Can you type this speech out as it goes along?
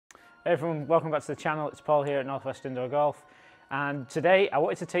Hey everyone, welcome back to the channel. It's Paul here at Northwest Indoor Golf, and today I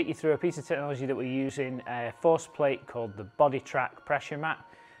wanted to take you through a piece of technology that we're using, a force plate called the Boditrak pressure mat,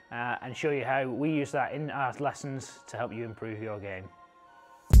 and show you how we use that in our lessons to help you improve your game.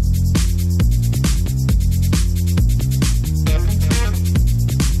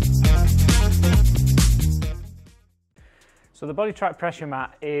 So the Boditrak pressure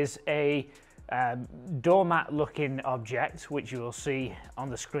mat is a doormat looking object, which you will see on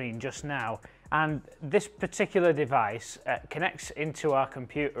the screen just now, and this particular device connects into our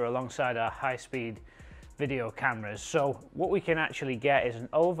computer alongside our high-speed video cameras. So what we can actually get is an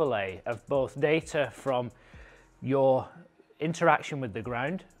overlay of both data from your interaction with the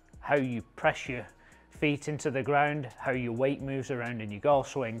ground, how you press your feet into the ground, how your weight moves around in your golf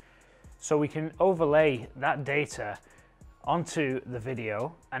swing. So we can overlay that data onto the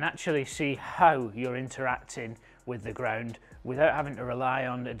video and actually see how you're interacting with the ground without having to rely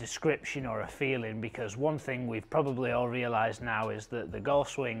on a description or a feeling, because one thing we've probably all realized now is that the golf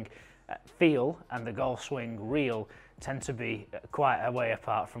swing feel and the golf swing reel tend to be quite a way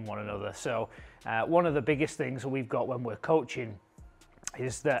apart from one another. So one of the biggest things that we've got when we're coaching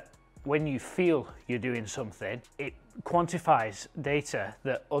is that when you feel you're doing something, it quantifies data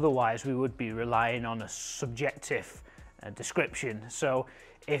that otherwise we would be relying on a subjective description. So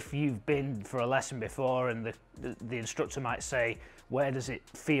if you've been for a lesson before and the instructor might say, where does it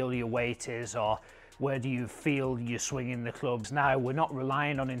feel your weight is, or where do you feel you're swinging the clubs? Now we're not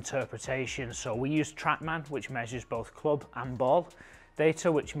relying on interpretation, so we use TrackMan, which measures both club and ball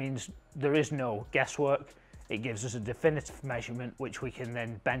data, which means there is no guesswork. It gives us a definitive measurement which we can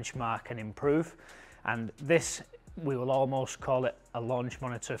then benchmark and improve, and this, we will almost call it a launch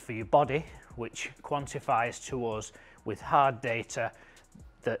monitor for your body, which quantifies to us with hard data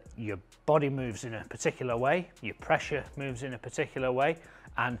that your body moves in a particular way, your pressure moves in a particular way,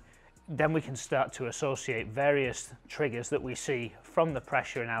 and then we can start to associate various triggers that we see from the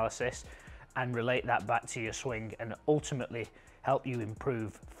pressure analysis and relate that back to your swing and ultimately help you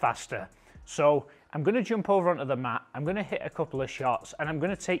improve faster. So I'm going to jump over onto the mat, I'm going to hit a couple of shots, and I'm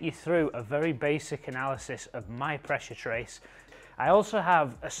going to take you through a very basic analysis of my pressure trace. I also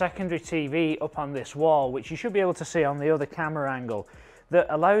have a secondary TV up on this wall, which you should be able to see on the other camera angle, that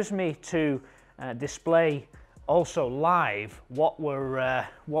allows me to display also live what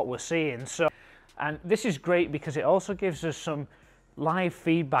we're seeing. So, and this is great because it also gives us some live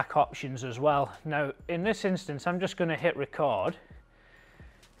feedback options as well. Now in this instance I'm just going to hit record,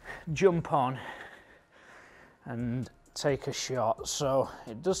 jump on and take a shot. So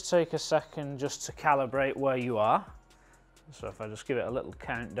it does take a second just to calibrate where you are. So if I just give it a little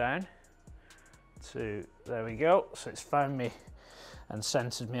countdown to, there we go. So it's found me and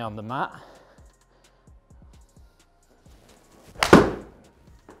centered me on the mat.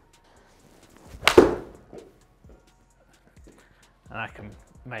 And I can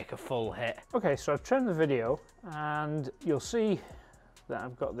make a full hit. Okay, so I've trimmed the video and you'll see that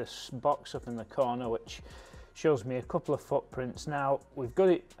I've got this box up in the corner which shows me a couple of footprints. Now we've got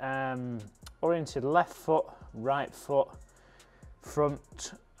it oriented left foot, right foot,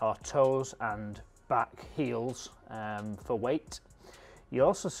 front or toes and back heels for weight. You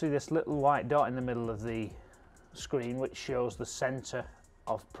also see this little white dot in the middle of the screen which shows the center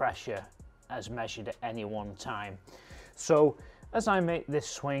of pressure as measured at any one time. So as I make this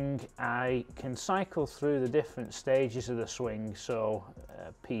swing, I can cycle through the different stages of the swing. So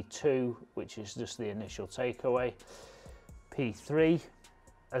P2, which is just the initial takeaway, P3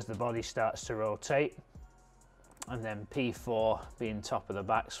 as the body starts to rotate, and then P4 being top of the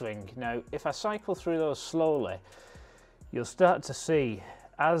backswing. Now if I cycle through those slowly, you'll start to see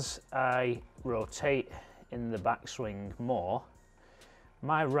as I rotate in the backswing more,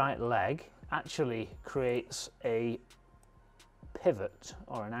 my right leg actually creates a pivot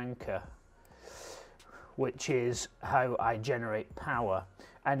or an anchor, which is how I generate power.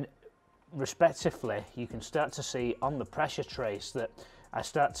 And respectively you can start to see on the pressure trace that I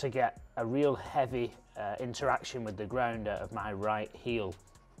start to get a real heavy interaction with the ground out of my right heel,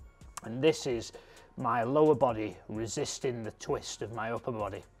 and this is my lower body resisting the twist of my upper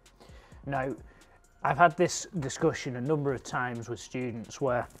body. Now I've had this discussion a number of times with students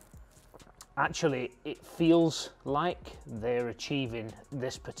where actually it feels like they're achieving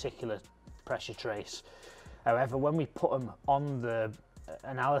this particular pressure trace. However, when we put them on the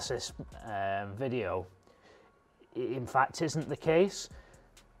analysis video, it in fact isn't the case,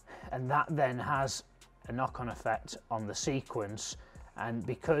 and that then has a knock-on effect on the sequence. And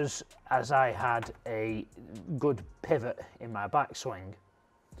because as I had a good pivot in my backswing,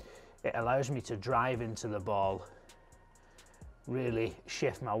 it allows me to drive into the ball really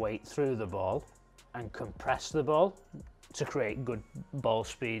shift my weight through the ball and compress the ball to create good ball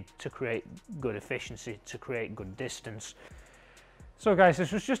speed, to create good efficiency, to create good distance. So guys,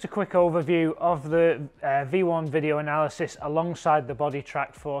 this was just a quick overview of the V1 video analysis alongside the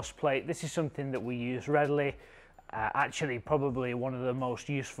Boditrak force plate. This is something that we use readily, actually probably one of the most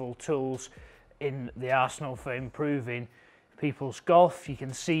useful tools in the arsenal for improving people's golf. You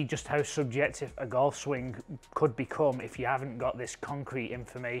can see just how subjective a golf swing could become if you haven't got this concrete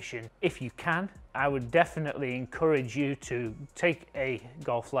information. If you can, I would definitely encourage you to take a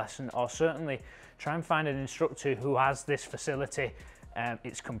golf lesson, or certainly try and find an instructor who has this facility.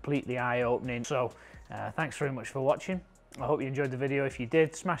 It's completely eye-opening. So thanks very much for watching. I hope you enjoyed the video. If you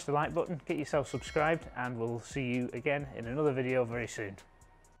did, smash the like button, get yourself subscribed, and we'll see you again in another video very soon.